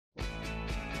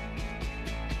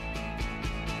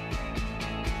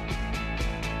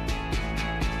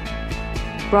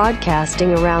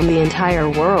broadcasting around the entire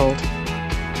world.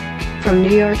 From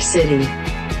New York City,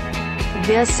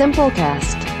 via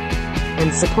Simplecast,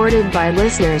 and supported by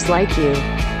listeners like you.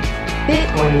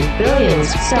 Bitcoin, billions,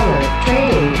 stellar,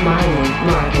 trading, mining,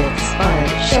 markets, FUD,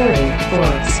 shorting,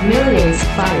 forks, millions,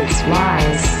 fights,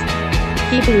 lies.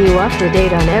 Keeping you up to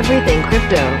date on everything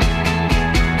crypto.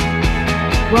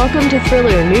 Welcome to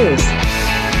Thriller News.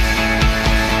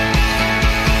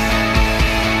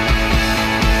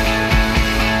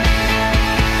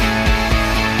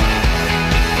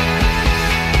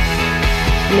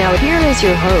 Now here is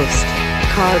your host,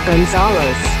 Car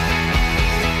Gonzalez.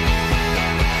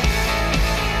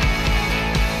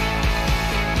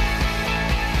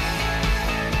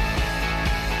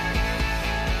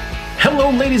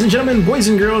 Hello, ladies and gentlemen, boys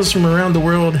and girls from around the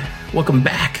world. Welcome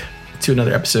back to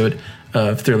another episode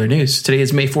of Thriller News. Today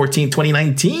is May 14,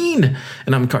 2019,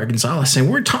 and I'm Car Gonzalez, and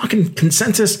we're talking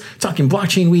consensus, talking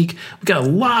blockchain week. We've got a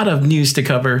lot of news to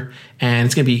cover, and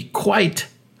it's going to be quite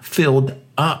filled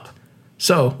up.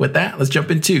 So with that, let's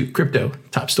jump into crypto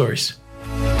top stories.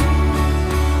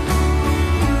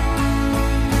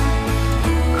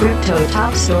 Crypto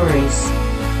top stories.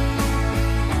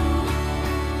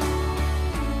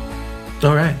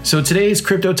 All right, so today's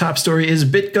crypto top story is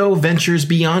BitGo ventures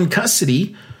beyond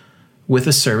custody with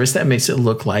a service that makes it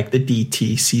look like the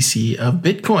DTCC of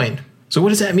Bitcoin. So what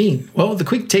does that mean? Well, the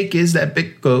quick take is that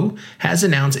BitGo has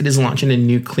announced it is launching a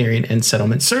new clearing and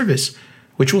settlement service,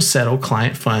 which will settle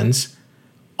client funds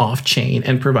off-chain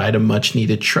and provide a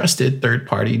much-needed trusted third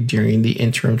party during the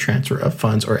interim transfer of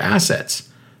funds or assets.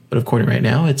 But according right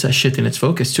now, it's shifting its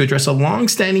focus to address a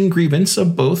long-standing grievance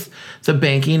of both the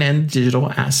banking and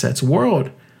digital assets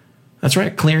world. That's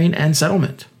right, clearing and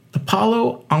settlement. The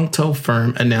Palo Alto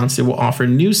firm announced it will offer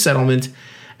new settlement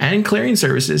and clearing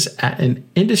services at an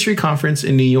industry conference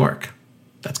in New York.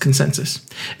 That's consensus.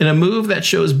 In a move that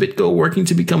shows BitGo working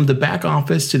to become the back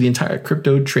office to the entire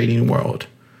crypto trading world.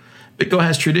 BitGo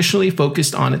has traditionally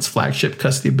focused on its flagship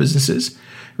custody businesses,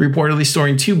 reportedly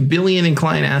storing $2 billion in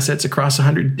client assets across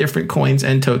 100 different coins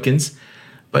and tokens.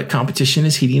 But competition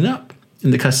is heating up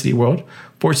in the custody world,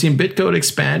 forcing BitGo to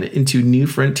expand into new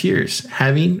frontiers,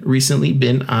 having recently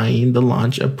been eyeing the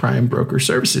launch of prime broker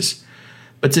services.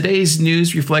 But today's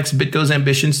news reflects BitGo's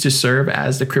ambitions to serve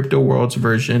as the crypto world's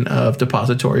version of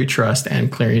Depository Trust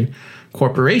and Clearing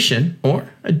Corporation, or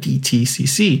a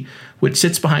DTCC, which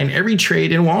sits behind every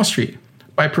trade in Wall Street.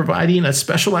 By providing a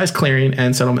specialized clearing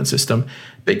and settlement system,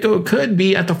 BitGo could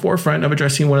be at the forefront of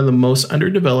addressing one of the most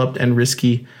underdeveloped and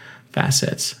risky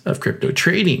facets of crypto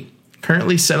trading.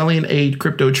 Currently, settling a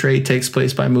crypto trade takes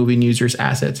place by moving users'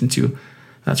 assets into,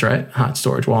 that's right, hot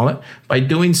storage wallet. By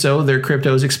doing so, their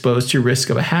crypto is exposed to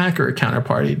risk of a hack or a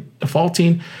counterparty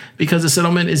defaulting because the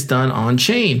settlement is done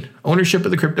on-chain. Ownership of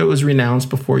the crypto is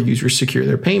renounced before users secure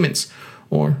their payments,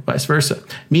 or vice versa,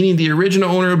 meaning the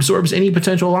original owner absorbs any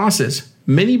potential losses.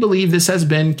 Many believe this has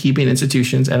been keeping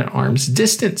institutions at an arm's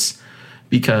distance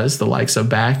because the likes of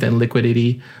Bakkt and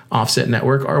Liquidity Offset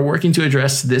Network are working to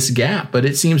address this gap, but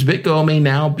it seems BitGo may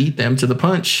now beat them to the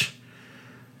punch.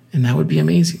 And that would be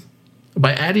amazing.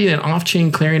 By adding an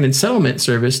off-chain clearing and settlement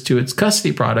service to its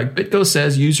custody product, BitGo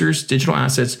says users' digital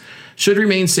assets should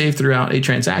remain safe throughout a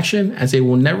transaction, as they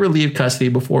will never leave custody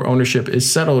before ownership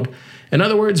is settled. In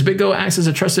other words, BitGo acts as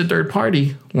a trusted third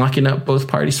party, locking up both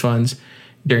parties' funds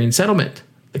during settlement.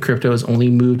 The crypto is only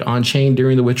moved on-chain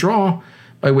during the withdrawal,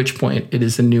 by which point it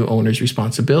is the new owner's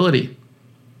responsibility.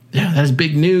 Yeah, that is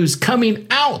big news coming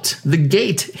out the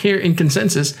gate here in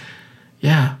Consensus.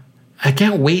 Yeah, I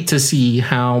can't wait to see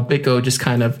how BitGo just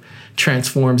kind of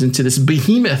transforms into this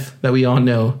behemoth that we all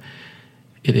know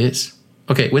it is.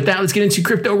 Okay, with that, let's get into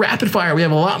crypto rapid fire. We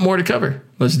have a lot more to cover.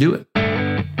 Let's do it.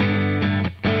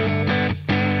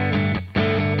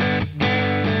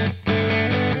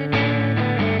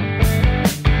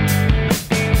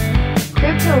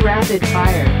 Crypto rapid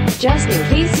fire, just in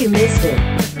case you missed it.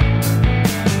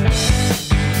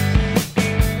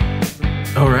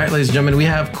 All right, ladies and gentlemen, we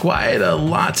have quite a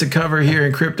lot to cover here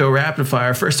in Crypto Rapid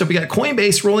Fire. First up, we got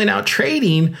Coinbase rolling out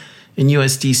trading in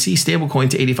USDC stablecoin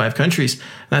to 85 countries.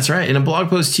 That's right. In a blog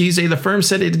post Tuesday, the firm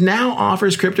said it now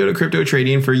offers crypto-to-crypto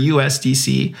trading for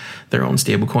USDC, their own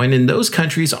stablecoin, in those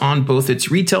countries on both its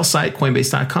retail site,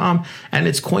 Coinbase.com, and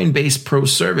its Coinbase Pro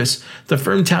service. The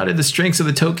firm touted the strengths of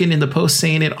the token in the post,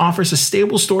 saying it offers a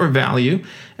stable store value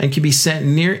and can be sent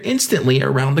near instantly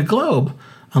around the globe.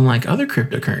 Unlike other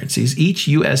cryptocurrencies, each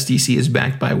USDC is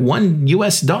backed by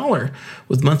 $1,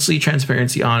 with monthly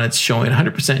transparency audits showing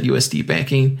 100% USD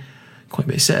backing,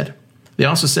 Coinbase said. They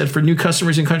also said for new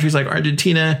customers in countries like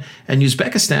Argentina and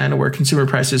Uzbekistan, where consumer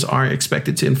prices are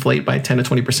expected to inflate by 10 to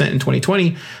 20% in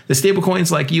 2020, the stablecoins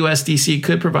like USDC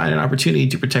could provide an opportunity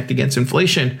to protect against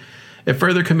inflation. It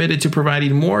further committed to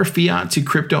providing more fiat to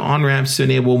crypto on-ramps to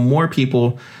enable more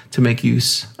people to make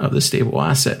use of the stable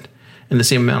asset. In the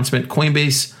same announcement,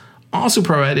 Coinbase also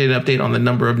provided an update on the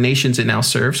number of nations it now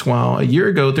serves. While a year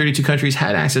ago, 32 countries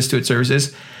had access to its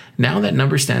services, now that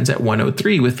number stands at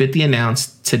 103, with 50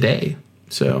 announced today.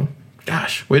 So,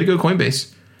 gosh, way to go,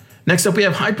 Coinbase. Next up, we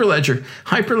have Hyperledger.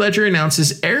 Hyperledger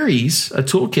announces Aries, a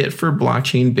toolkit for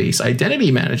blockchain-based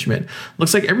identity management.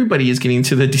 Looks like everybody is getting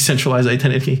to the decentralized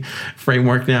identity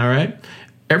framework now, right?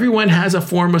 Everyone has a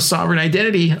form of sovereign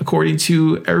identity, according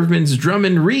to Ervin's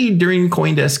Drummond Reed during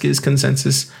CoinDesk's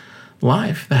Consensus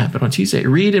Live that happened on Tuesday.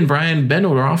 Reed and Brian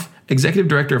Benoroff, executive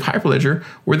director of Hyperledger,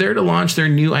 were there to launch their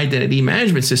new identity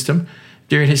management system.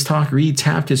 During his talk, Reed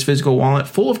tapped his physical wallet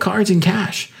full of cards and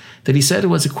cash that he said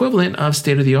was equivalent of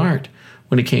state-of-the-art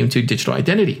when it came to digital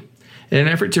identity. In an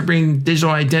effort to bring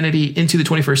digital identity into the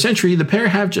 21st century, the pair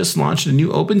have just launched a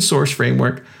new open-source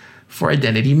framework for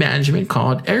identity management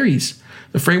called Aries.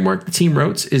 The framework the team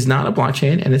wrote is not a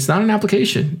blockchain, and it's not an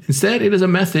application. Instead, it is a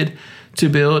method to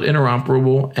build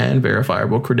interoperable and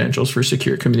verifiable credentials for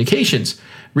secure communications.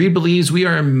 Reed believes we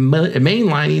are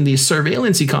mainlining the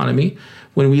surveillance economy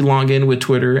when we log in with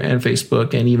Twitter and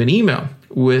Facebook and even email.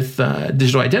 With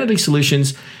digital identity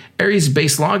solutions,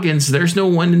 Aries-based logins, there's no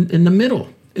one in the middle.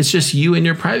 It's just you and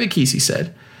your private keys, he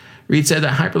said. Reed said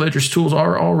that Hyperledger's tools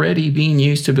are already being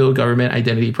used to build government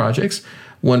identity projects.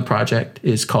 One project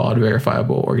is called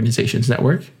Verifiable Organizations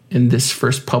Network, in this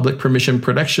first public permission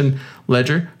protection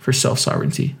ledger for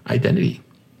self-sovereignty identity.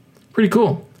 Pretty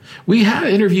cool. We have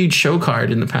interviewed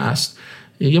Showcard in the past.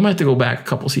 You might have to go back a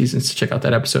couple seasons to check out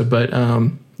that episode. But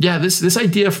yeah, this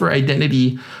idea for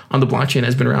identity on the blockchain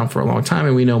has been around for a long time.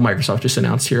 And we know Microsoft just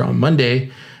announced here on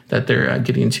Monday that they're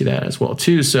getting into that as well,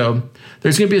 too. So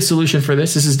there's going to be a solution for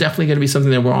this. This is definitely going to be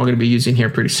something that we're all going to be using here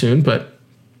pretty soon. But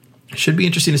it should be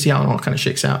interesting to see how it all kind of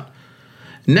shakes out.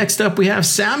 Next up, we have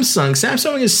Samsung.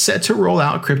 Samsung is set to roll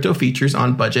out crypto features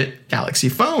on budget Galaxy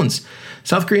phones.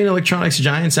 South Korean electronics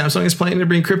giant Samsung is planning to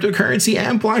bring cryptocurrency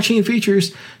and blockchain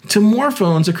features to more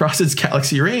phones across its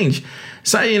Galaxy range.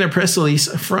 Citing a press release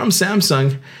from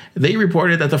Samsung, they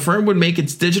reported that the firm would make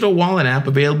its digital wallet app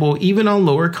available even on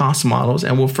lower cost models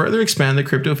and will further expand the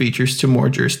crypto features to more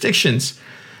jurisdictions.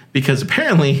 Because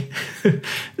apparently,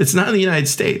 it's not in the United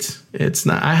States. It's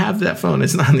not. I have that phone.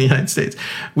 It's not in the United States.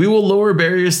 We will lower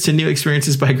barriers to new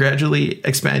experiences by gradually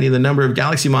expanding the number of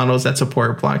Galaxy models that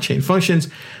support blockchain functions.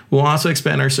 We'll also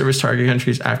expand our service target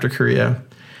countries after Korea.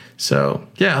 So,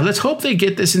 yeah, let's hope they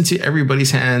get this into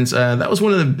everybody's hands. That was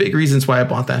one of the big reasons why I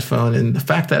bought that phone. And the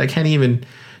fact that I can't even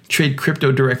trade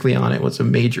crypto directly on it was a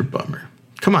major bummer.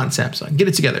 Come on, Samsung, get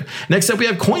it together. Next up, we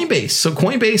have Coinbase. So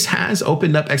Coinbase has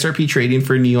opened up XRP trading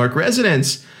for New York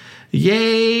residents.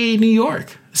 Yay, New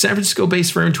York. The San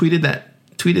Francisco-based firm tweeted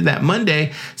that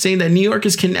Monday, saying that New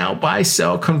Yorkers can now buy,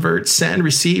 sell, convert, send,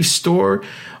 receive, store,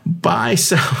 buy,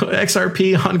 sell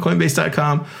XRP on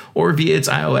Coinbase.com or via its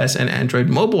iOS and Android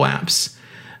mobile apps.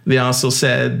 They also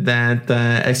said that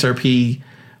XRP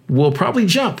will probably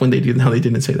jump when they do. No, they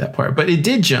didn't say that part, but it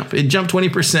did jump. It jumped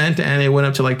 20% and it went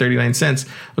up to like 39 cents,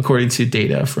 according to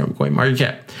data from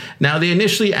CoinMarketCap. Now, they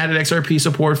initially added XRP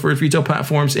support for its retail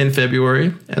platforms in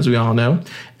February, as we all know,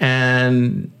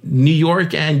 and New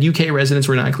York and UK residents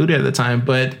were not included at the time.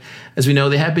 But as we know,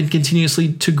 they have been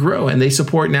continuously to grow, and they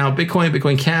support now Bitcoin,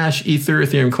 Bitcoin Cash, Ether,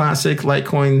 Ethereum Classic,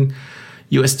 Litecoin,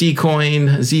 USD Coin,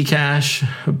 Zcash,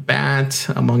 BAT,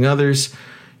 among others.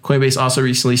 Coinbase also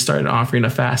recently started offering a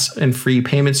fast and free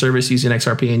payment service using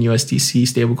XRP and USDC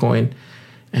stablecoin,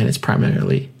 and it's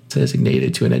primarily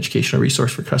designated to an educational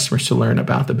resource for customers to learn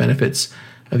about the benefits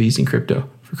of using crypto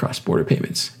for cross-border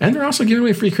payments. And they're also giving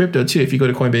away free crypto too if you go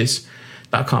to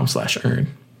coinbase.com/earn.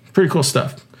 Pretty cool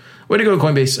stuff. Way to go,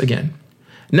 Coinbase again.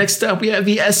 Next up, we have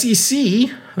the SEC.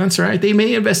 That's right. They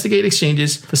may investigate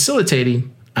exchanges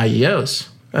facilitating IEOs.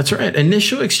 That's right.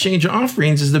 Initial exchange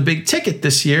offerings is the big ticket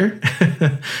this year.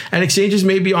 And exchanges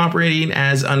may be operating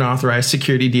as unauthorized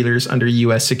security dealers under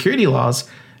U.S. security laws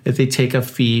if they take a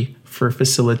fee for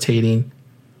facilitating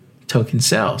token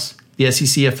sales. The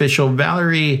SEC official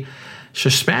Valerie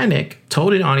Shaspanik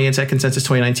told an audience at Consensus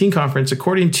 2019 conference,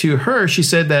 according to her, she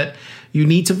said that you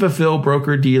need to fulfill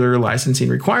broker-dealer licensing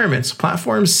requirements.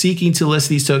 Platforms seeking to list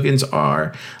these tokens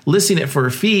are listing it for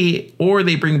a fee, or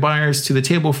they bring buyers to the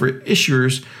table for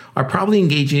issuers are probably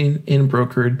engaging in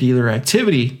broker-dealer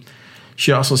activity.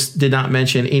 She also did not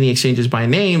mention any exchanges by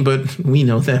name, but we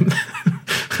know them.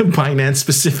 Binance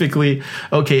specifically,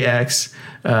 OKX,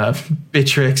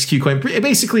 Bittrex, KuCoin,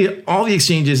 basically all the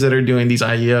exchanges that are doing these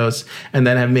IEOs and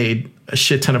then have made a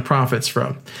shit ton of profits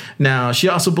from. Now, she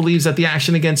also believes that the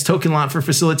action against TokenLot for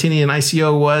facilitating an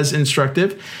ICO was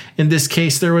instructive. In this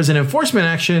case, there was an enforcement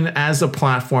action as the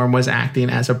platform was acting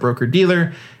as a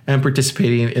broker-dealer and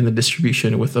participating in the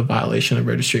distribution with a violation of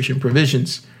registration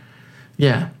provisions.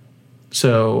 Yeah.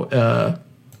 So,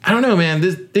 I don't know, man.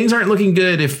 Things aren't looking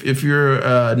good if you're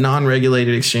a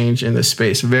non-regulated exchange in this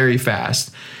space very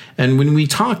fast. And when we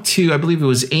talked to, I believe it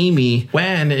was Amy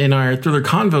Wan in our Thriller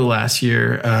Convo last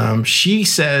year, she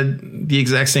said the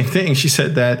exact same thing. She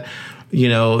said that,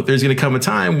 there's going to come a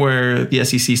time where the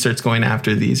SEC starts going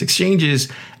after these exchanges,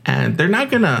 and they're not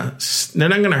going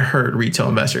to hurt retail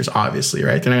investors, obviously,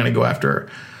 right? They're not going to go after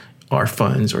our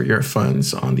funds or your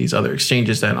funds on these other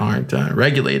exchanges that aren't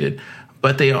regulated.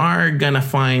 But they are going to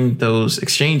find those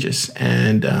exchanges,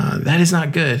 and that is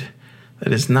not good.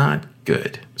 That is not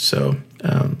good. So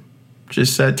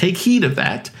just take heed of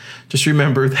that. Just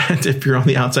remember that if you're on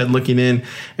the outside looking in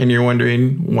and you're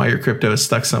wondering why your crypto is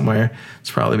stuck somewhere,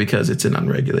 it's probably because it's an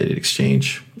unregulated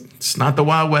exchange. It's not the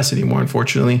Wild West anymore,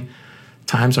 unfortunately.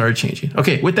 Times are changing.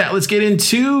 Okay, with that, let's get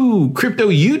into crypto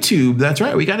YouTube. That's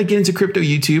right. We got to get into crypto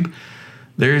YouTube.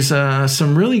 There's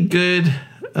some really good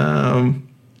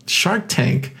Shark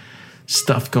Tank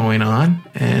stuff going on,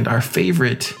 and our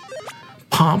favorite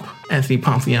Anthony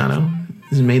Pompliano,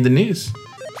 has made the news.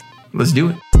 Let's do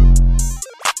it.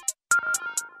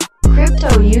 Crypto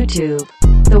YouTube,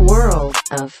 the world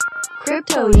of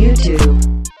crypto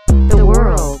YouTube, the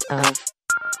world of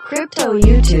crypto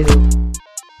YouTube,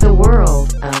 the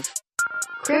world of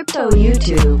crypto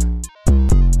YouTube.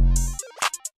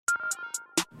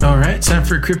 All right, time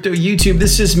for crypto YouTube.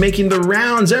 This is making the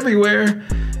rounds everywhere.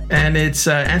 And it's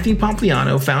Anthony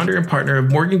Pompliano, founder and partner of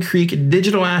Morgan Creek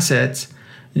Digital Assets,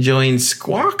 joined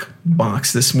Squawk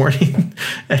Box this morning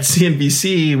at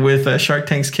CNBC with Shark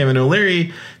Tank's Kevin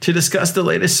O'Leary to discuss the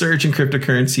latest surge in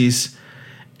cryptocurrencies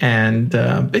and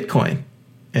Bitcoin.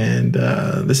 And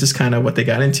this is kind of what they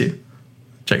got into.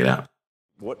 Check it out.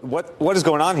 What is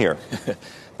going on here?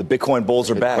 The Bitcoin bulls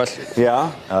are back.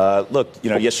 Yeah. Look,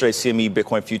 yesterday CME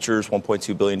Bitcoin futures,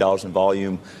 $1.2 billion in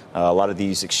volume. A lot of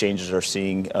these exchanges are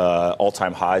seeing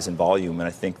all-time highs in volume, and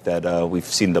I think that we've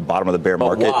seen the bottom of the bear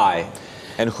market. But why?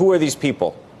 And who are these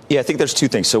people? Yeah, I think there's two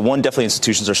things. So one, definitely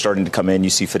institutions are starting to come in. You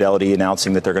see Fidelity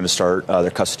announcing that they're going to start their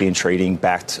custody and trading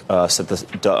set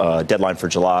the deadline for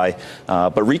July.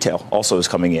 But retail also is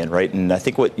coming in, right? And I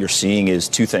think what you're seeing is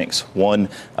two things. One,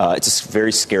 it's a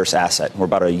very scarce asset. We're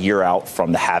about a year out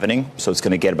from the halvening, so it's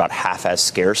going to get about half as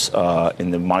scarce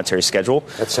in the monetary schedule.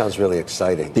 That sounds really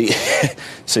exciting.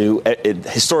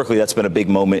 Historically, that's been a big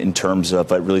moment in terms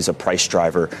of really is a price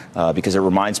driver because it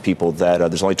reminds people that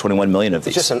there's only 21 million of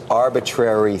these. It's just an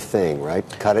arbitrary thing, right?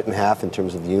 Cut it in half in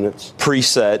terms of units?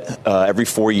 Preset every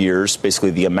 4 years,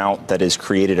 basically the amount that is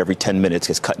created every 10 minutes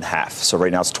gets cut in half. So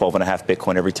right now it's 12.5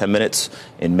 Bitcoin every 10 minutes.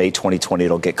 In May 2020,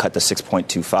 it'll get cut to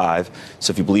 6.25.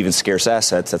 So if you believe in scarce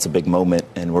assets, that's a big moment,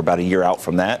 and we're about a year out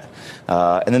from that.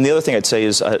 And then the other thing I'd say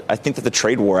is I think that the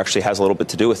trade war actually has a little bit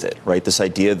to do with it, right? This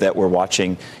idea that we're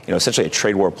watching, essentially a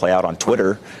trade war play out on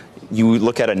Twitter. You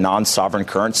look at a non-sovereign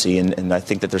currency, and I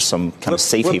think that there's some kind of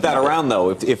safe haven. Flip that around, though.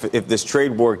 If this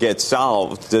trade war gets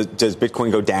solved, does Bitcoin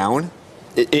go down?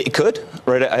 It could,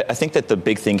 right? I think that the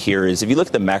big thing here is if you look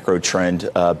at the macro trend,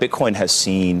 Bitcoin has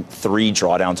seen 3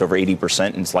 drawdowns over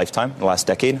 80% in its lifetime, in the last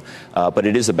decade, but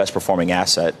it is the best performing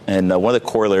asset. And one of the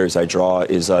corollaries I draw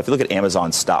is if you look at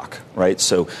Amazon stock, right?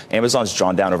 So Amazon's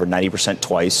drawn down over 90%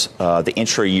 twice. The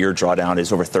intra-year drawdown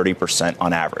is over 30%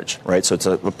 on average, right? So it's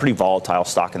a pretty volatile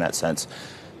stock in that sense.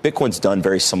 Bitcoin's done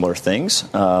very similar things,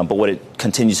 but what it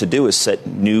continues to do is set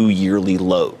new yearly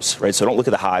lows, right? So don't look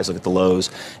at the highs, look at the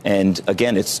lows. And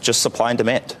again, it's just supply and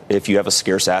demand. If you have a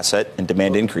scarce asset and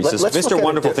demand increases. Mr.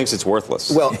 Wonderful thinks it's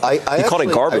worthless. Well, he called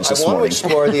it garbage this morning. I want to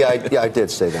explore I did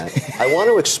say that. I want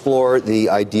to explore the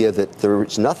idea that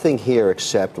there's nothing here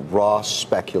except raw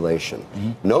speculation.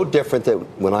 Mm-hmm. No different than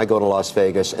when I go to Las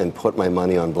Vegas and put my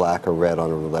money on black or red on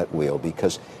a roulette wheel,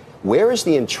 because where is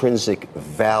the intrinsic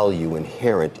value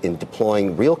inherent in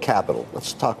deploying real capital?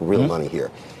 Let's talk real money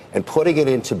here. And putting it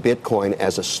into Bitcoin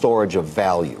as a storage of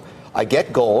value. I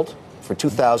get gold. For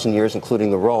 2,000 years,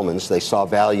 including the Romans, they saw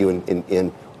value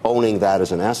in owning that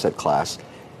as an asset class.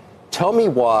 Tell me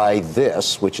why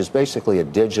this, which is basically a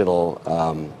digital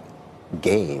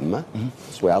game,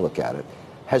 that's the way I look at it,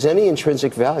 has any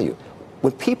intrinsic value.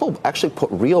 When people actually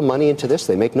put real money into this,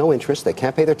 they make no interest, they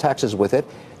can't pay their taxes with it,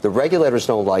 the regulators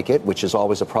don't like it, which is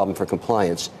always a problem for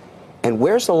compliance. And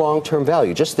where's the long-term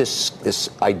value? Just this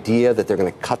idea that they're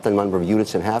going to cut the number of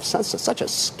units in half. That's such a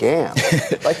scam.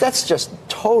 Like, that's just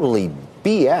totally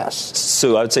BS.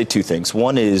 So I would say two things.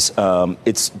 One is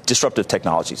it's disruptive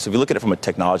technology. So if you look at it from a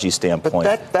technology standpoint.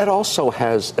 But that also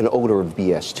has an odor of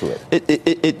BS to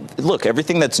it. Look,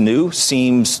 everything that's new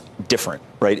seems different,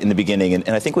 right, in the beginning. And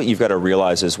I think what you've got to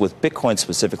realize is with Bitcoin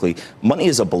specifically, money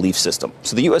is a belief system.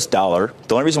 So the U.S. dollar,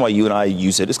 the only reason why you and I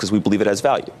use it is because we believe it has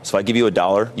value. So if I give you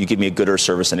 $1, you give me a good or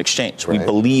service in exchange. Right. We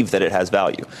believe that it has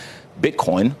value.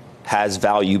 Bitcoin has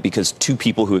value because two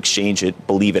people who exchange it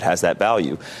believe it has that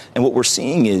value. And what we're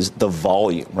seeing is the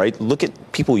volume, right? Look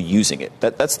at people using it.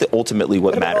 That's ultimately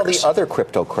what matters. What about all the other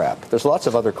crypto crap? There's lots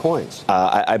of other coins.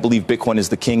 I believe Bitcoin is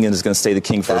the king and is going to stay the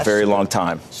king for a very long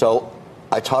time. So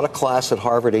I taught a class at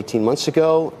Harvard 18 months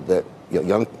ago that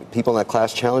young people in that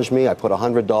class challenged me. I put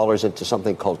 $100 into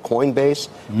something called Coinbase,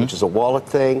 which is a wallet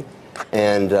thing.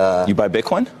 And you buy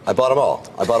Bitcoin? I bought them all.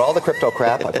 I bought all the crypto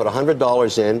crap. I put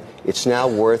 $100 in. It's now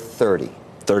worth 30.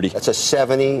 That's a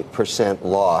 70%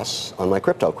 loss on my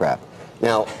crypto crap.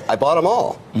 Now, I bought them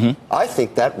all. I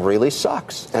think that really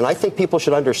sucks. And I think people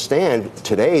should understand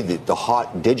today that the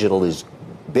hot digital is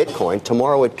Bitcoin.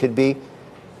 Tomorrow it could be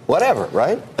whatever,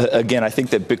 right? Again, I think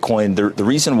that Bitcoin, the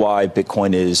reason why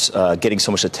Bitcoin is getting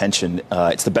so much attention,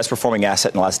 it's the best performing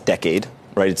asset in the last decade.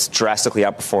 Right, it's drastically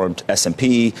outperformed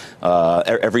S&P,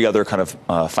 every other kind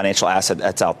of financial asset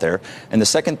that's out there. And the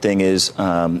second thing is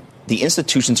the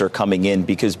institutions are coming in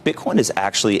because Bitcoin is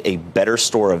actually a better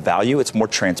store of value. It's more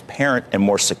transparent and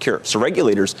more secure. So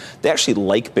regulators, they actually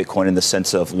like Bitcoin in the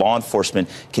sense of law enforcement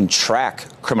can track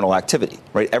criminal activity.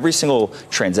 Right, every single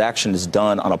transaction is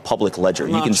done on a public ledger.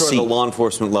 I'm not sure the law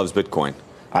enforcement loves Bitcoin.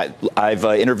 I've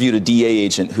interviewed a DA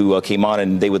agent who came on,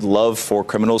 and they would love for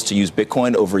criminals to use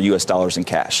Bitcoin over U.S. dollars and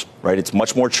cash, right? It's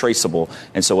much more traceable.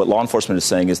 And so what law enforcement is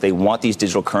saying is they want these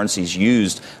digital currencies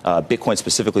used, Bitcoin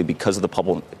specifically, because of the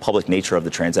public nature of the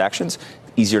transactions,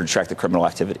 easier to track the criminal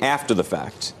activity. After the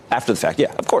fact? After the fact,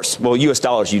 yeah, of course. Well, U.S.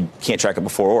 dollars, you can't track it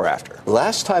before or after.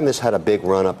 Last time this had a big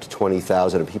run up to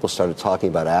 20,000 and people started talking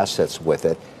about assets with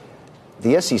it,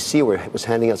 the SEC was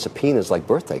handing out subpoenas like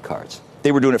birthday cards.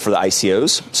 They were doing it for the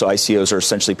ICOs. So ICOs are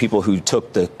essentially people who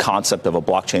took the concept of a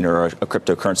blockchain or a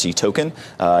cryptocurrency token,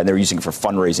 and they were using it for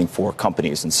fundraising for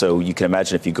companies. And so you can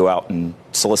imagine if you go out and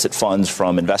solicit funds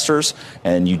from investors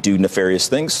and you do nefarious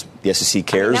things, the SEC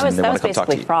cares and they want to come talk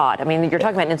to you. That was basically fraud. I mean, you're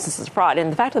talking about instances of fraud.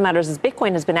 And the fact of the matter is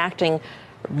Bitcoin has been acting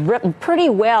pretty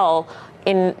well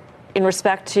in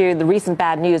respect to the recent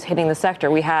bad news hitting the sector.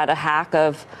 We had a hack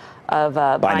of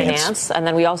Binance, and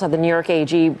then we also have the New York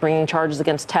AG bringing charges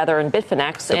against Tether and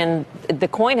Bitfinex, and the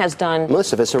coin has done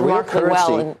remarkably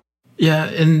well. Yeah,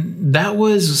 and that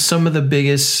was some of the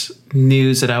biggest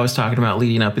news that I was talking about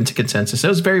leading up into consensus. That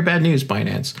was very bad news,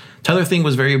 Binance. Tether thing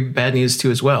was very bad news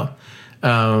too as well.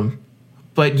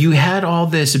 But you had all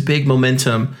this big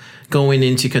momentum going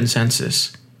into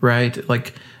consensus, right?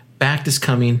 Like, Bakkt is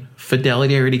coming,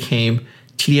 Fidelity already came,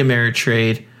 TD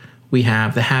Ameritrade. We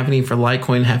have the halving for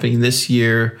Litecoin happening this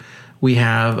year. We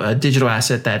have a digital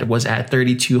asset that was at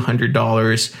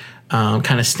 $3,200,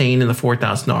 kind of staying in the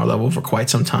 $4,000 level for quite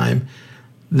some time.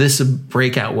 This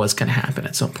breakout was going to happen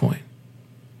at some point.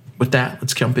 With that,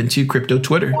 let's jump into crypto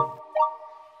Twitter.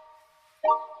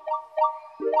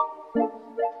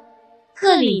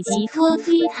 克里吉托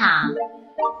推塔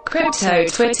Crypto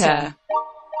Twitter.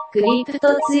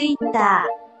 Crypto Twitter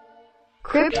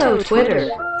Crypto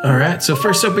Twitter. All right, so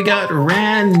first up we got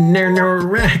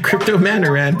Crypto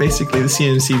Man, basically the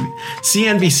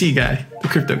CNBC guy, the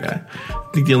crypto guy.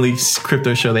 I think the only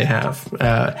crypto show they have.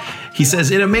 He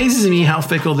says, it amazes me how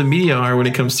fickle the media are when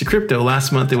it comes to crypto.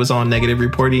 Last month it was all negative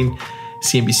reporting.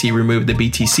 CNBC removed the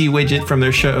BTC widget from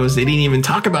their shows. They didn't even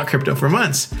talk about crypto for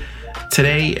months.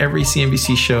 Today, every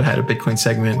CNBC show had a Bitcoin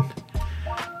segment.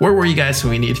 Where were you guys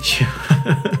when we needed you?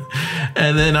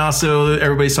 And then also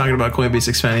everybody's talking about Coinbase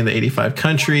expanding to 85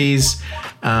 countries.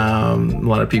 A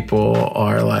lot of people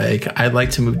are like, I'd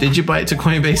like to move Digibyte to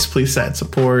Coinbase. Please add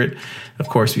support. Of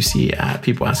course, we see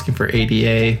people asking for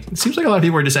ADA. It seems like a lot of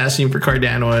people are just asking for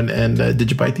Cardano and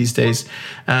Digibyte these days.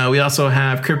 We also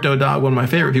have Crypto Dog, one of my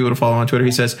favorite people to follow on Twitter.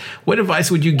 He says, what advice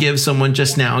would you give someone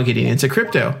just now getting into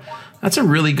crypto? That's a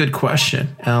really good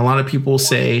question. And a lot of people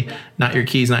say, not your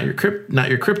keys, not your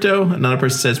crypto. Another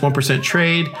person says 1%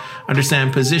 trade,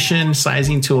 understand position,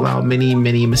 sizing to allow many,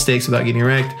 many mistakes without getting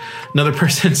wrecked. Another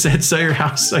person said, sell your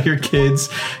house, sell your kids,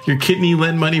 your kidney,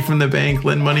 lend money from the bank,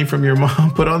 lend money from your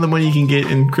mom, put all the money you can get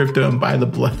in crypto and buy the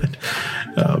blood.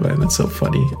 Oh man, that's so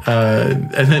funny.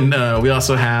 And then we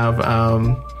also have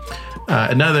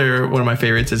Another one of my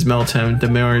favorites is Meltem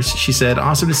Demers. She said,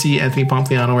 awesome to see Anthony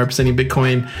Pompliano representing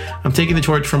Bitcoin. I'm taking the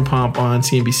torch from Pomp on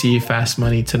CNBC Fast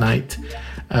Money tonight.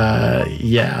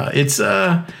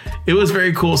 It was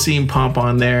very cool seeing Pomp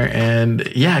on there.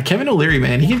 And yeah, Kevin O'Leary,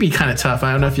 man, he can be kind of tough.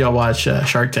 I don't know if y'all watch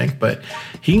Shark Tank, but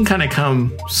he can kind of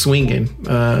come swinging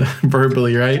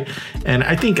verbally, right? And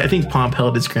I think Pomp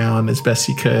held his ground as best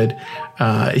he could.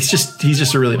 He's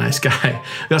just a really nice guy.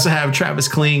 We also have Travis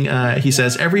Kling. He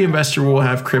says, every investor will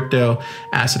have crypto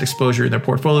asset exposure in their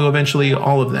portfolio eventually,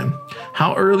 all of them.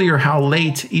 How early or how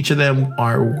late each of them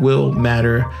will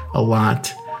matter a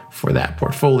lot for that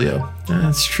portfolio.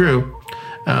 That's true.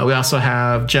 We also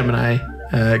have Gemini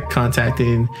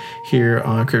contacting here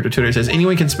on Crypto Twitter. It says,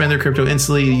 anyone can spend their crypto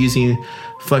instantly using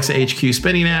Flexa HQ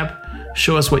spending app.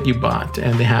 Show us what you bought.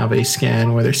 And they have a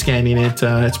scan where they're scanning it.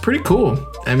 It's pretty cool.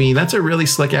 I mean, that's a really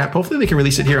slick app. Hopefully they can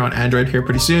release it here on Android here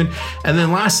pretty soon. And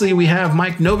then lastly, we have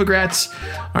Mike Novogratz,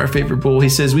 our favorite bull. He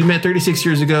says, we met 36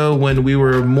 years ago when we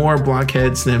were more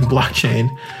blockheads than blockchain.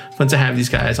 Fun to have these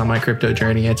guys on my crypto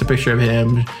journey. It's a picture of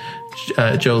him,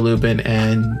 Joe Lubin,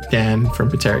 and Dan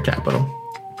from Patera Capital.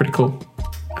 Pretty cool.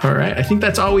 All right. I think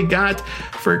that's all we got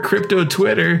for Crypto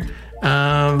Twitter.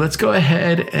 Let's go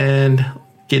ahead and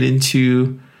get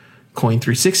into Coin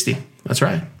 360. That's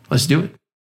right. Let's do it.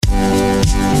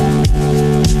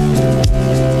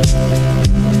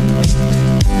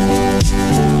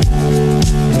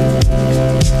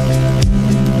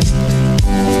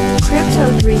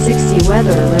 Crypto 360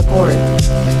 Weather Report.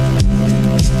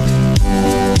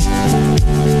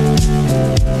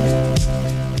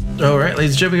 All right,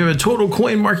 ladies and gentlemen, we have a total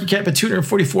coin market cap at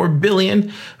 244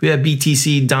 billion. We have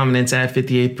BTC dominance at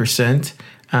 58%.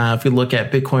 If we look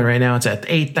at Bitcoin right now, it's at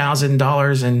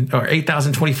 $8,000 or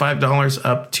 $8,025,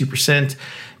 up 2%.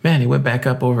 Man, it went back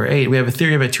up over 8. We have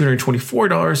Ethereum at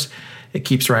 $224. It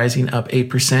keeps rising, up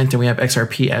 8%. And we have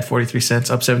XRP at 43 cents,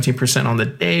 up 17% on the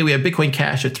day. We have Bitcoin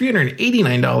Cash at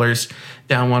 $389,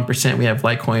 down 1%. We have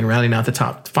Litecoin rounding out the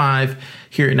top 5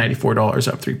 here at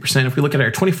 $94, up 3%. If we look at our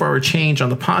 24-hour change on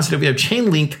the positive, we have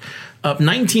Chainlink up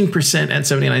 19% at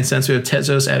 79 cents. We have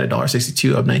Tezos at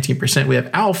 $1.62, up 19%. We have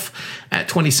ALF at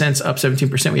 20 cents, up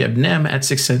 17%. We have NEM at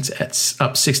 6 cents,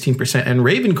 up 16%. And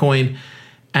Ravencoin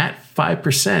at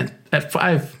 5%, at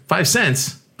 5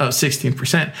 cents, up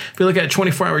 16%. If we look at a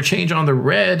 24-hour change on the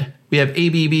red, we have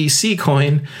ABBC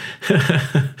coin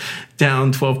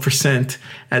down 12%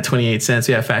 at 28 cents.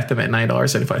 We have Factom at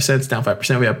 $9.75, down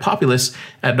 5%. We have Populous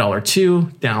at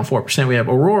 $1.02, down 4%. We have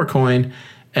Aurora coin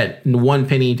at 1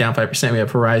 penny, down 5%. We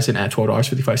have Horizon at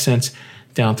 $12.55,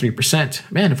 down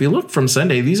 3%. Man, if we look from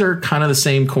Sunday, these are kind of the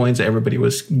same coins that everybody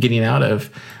was getting out of.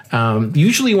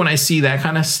 Usually when I see that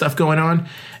kind of stuff going on,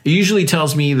 it usually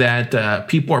tells me that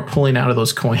people are pulling out of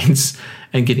those coins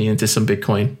and getting into some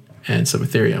Bitcoin and some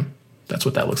Ethereum. That's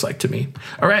what that looks like to me.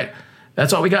 All right,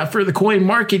 that's all we got for the coin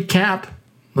market cap.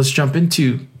 Let's jump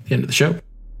into the end of the show.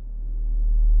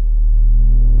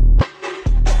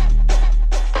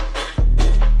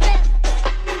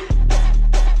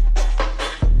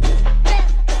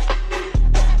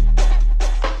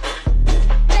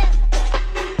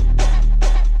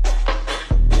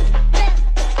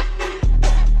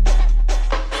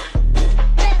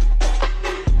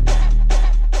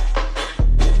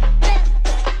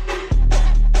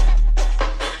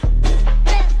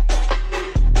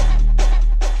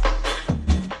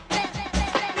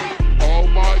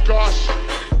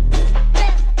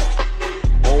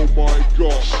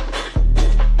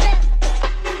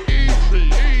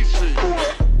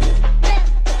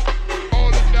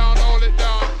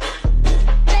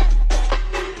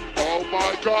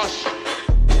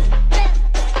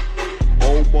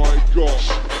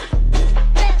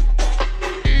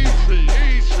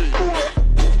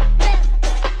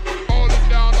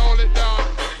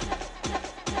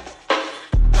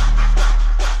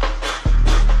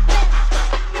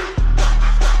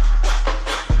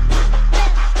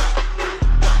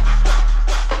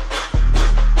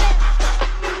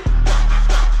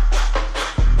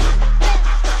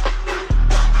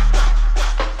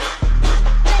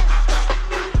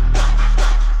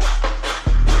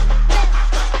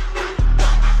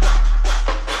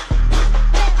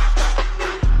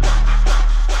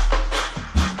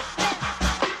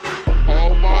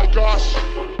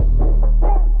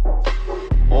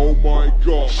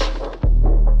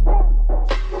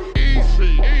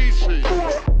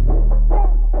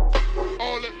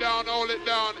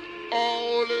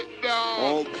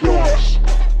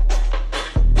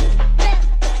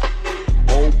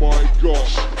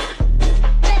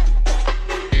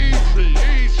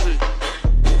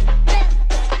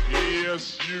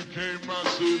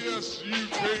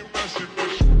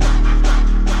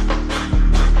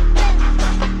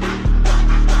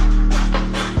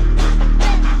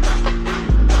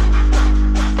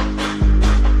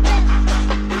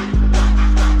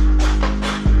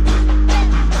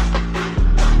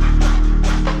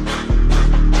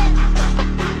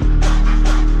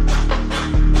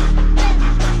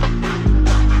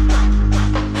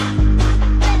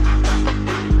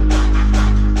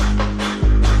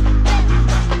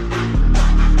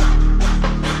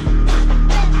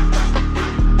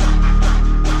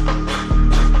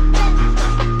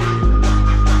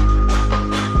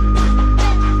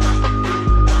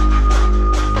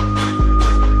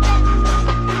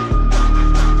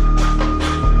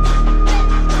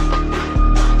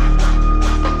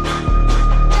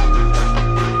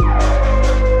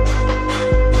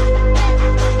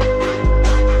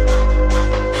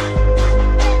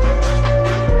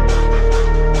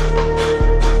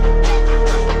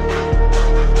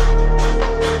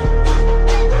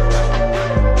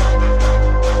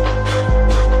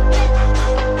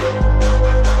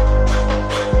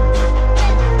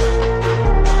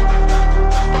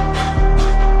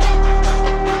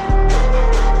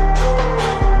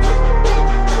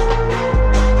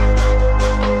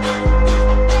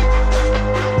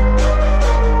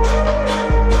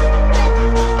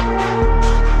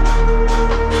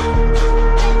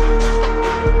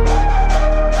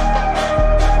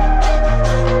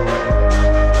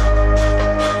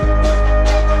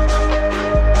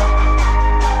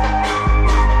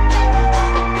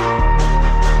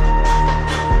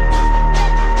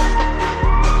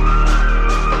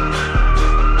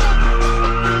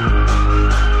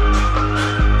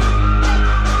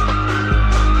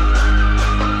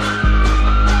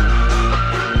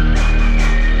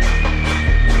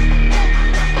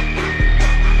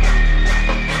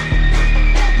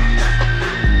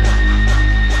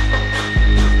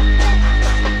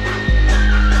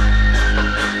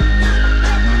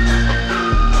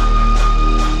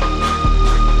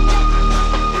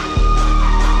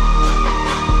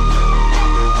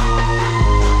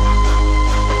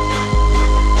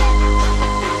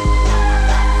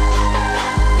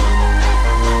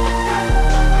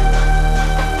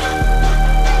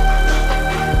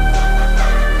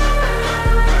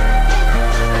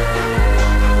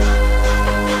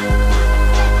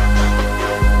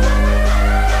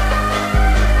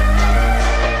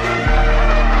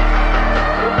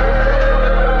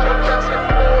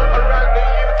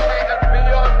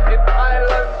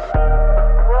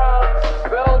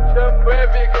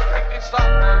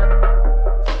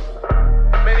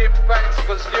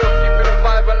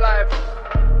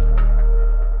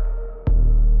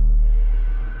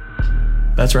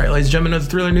 That's right, ladies and gentlemen, the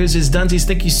Thriller News is Dunsies.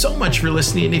 Thank you so much for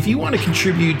listening. And if you want to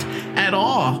contribute at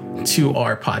all to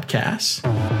our podcast,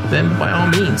 then by all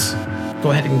means, go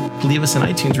ahead and leave us an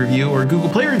iTunes review or a Google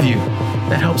Play review.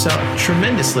 That helps out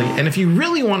tremendously. And if you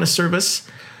really want to serve us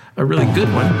a really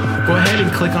good one, go ahead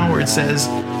and click on where it says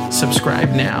subscribe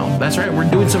now. That's right, we're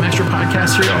doing some extra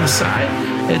podcasts here on the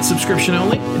side. It's subscription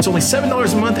only. It's only $7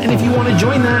 a month. And if you want to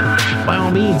join that, by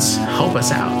all means, help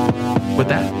us out. With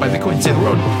that, by Bitcoin, say the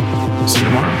road. See you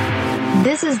tomorrow.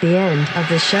 This is the end of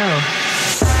the show.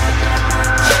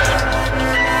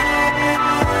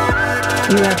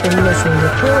 You have been listening to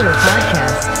Thriller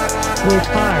Podcast with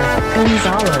Car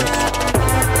Gonzalez.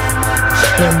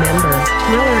 Remember,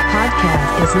 Thriller Podcast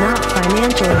is not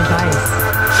financial advice.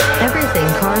 Everything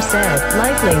Car said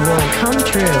likely won't come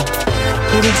true.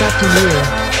 It is up to you.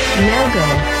 Now go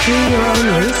do your own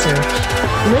research.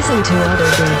 Listen to other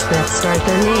dudes that start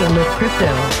their name with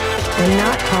crypto and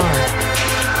not Car.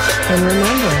 And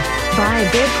remember, buy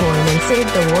Bitcoin and save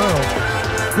the world.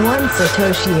 One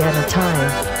Satoshi at a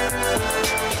time.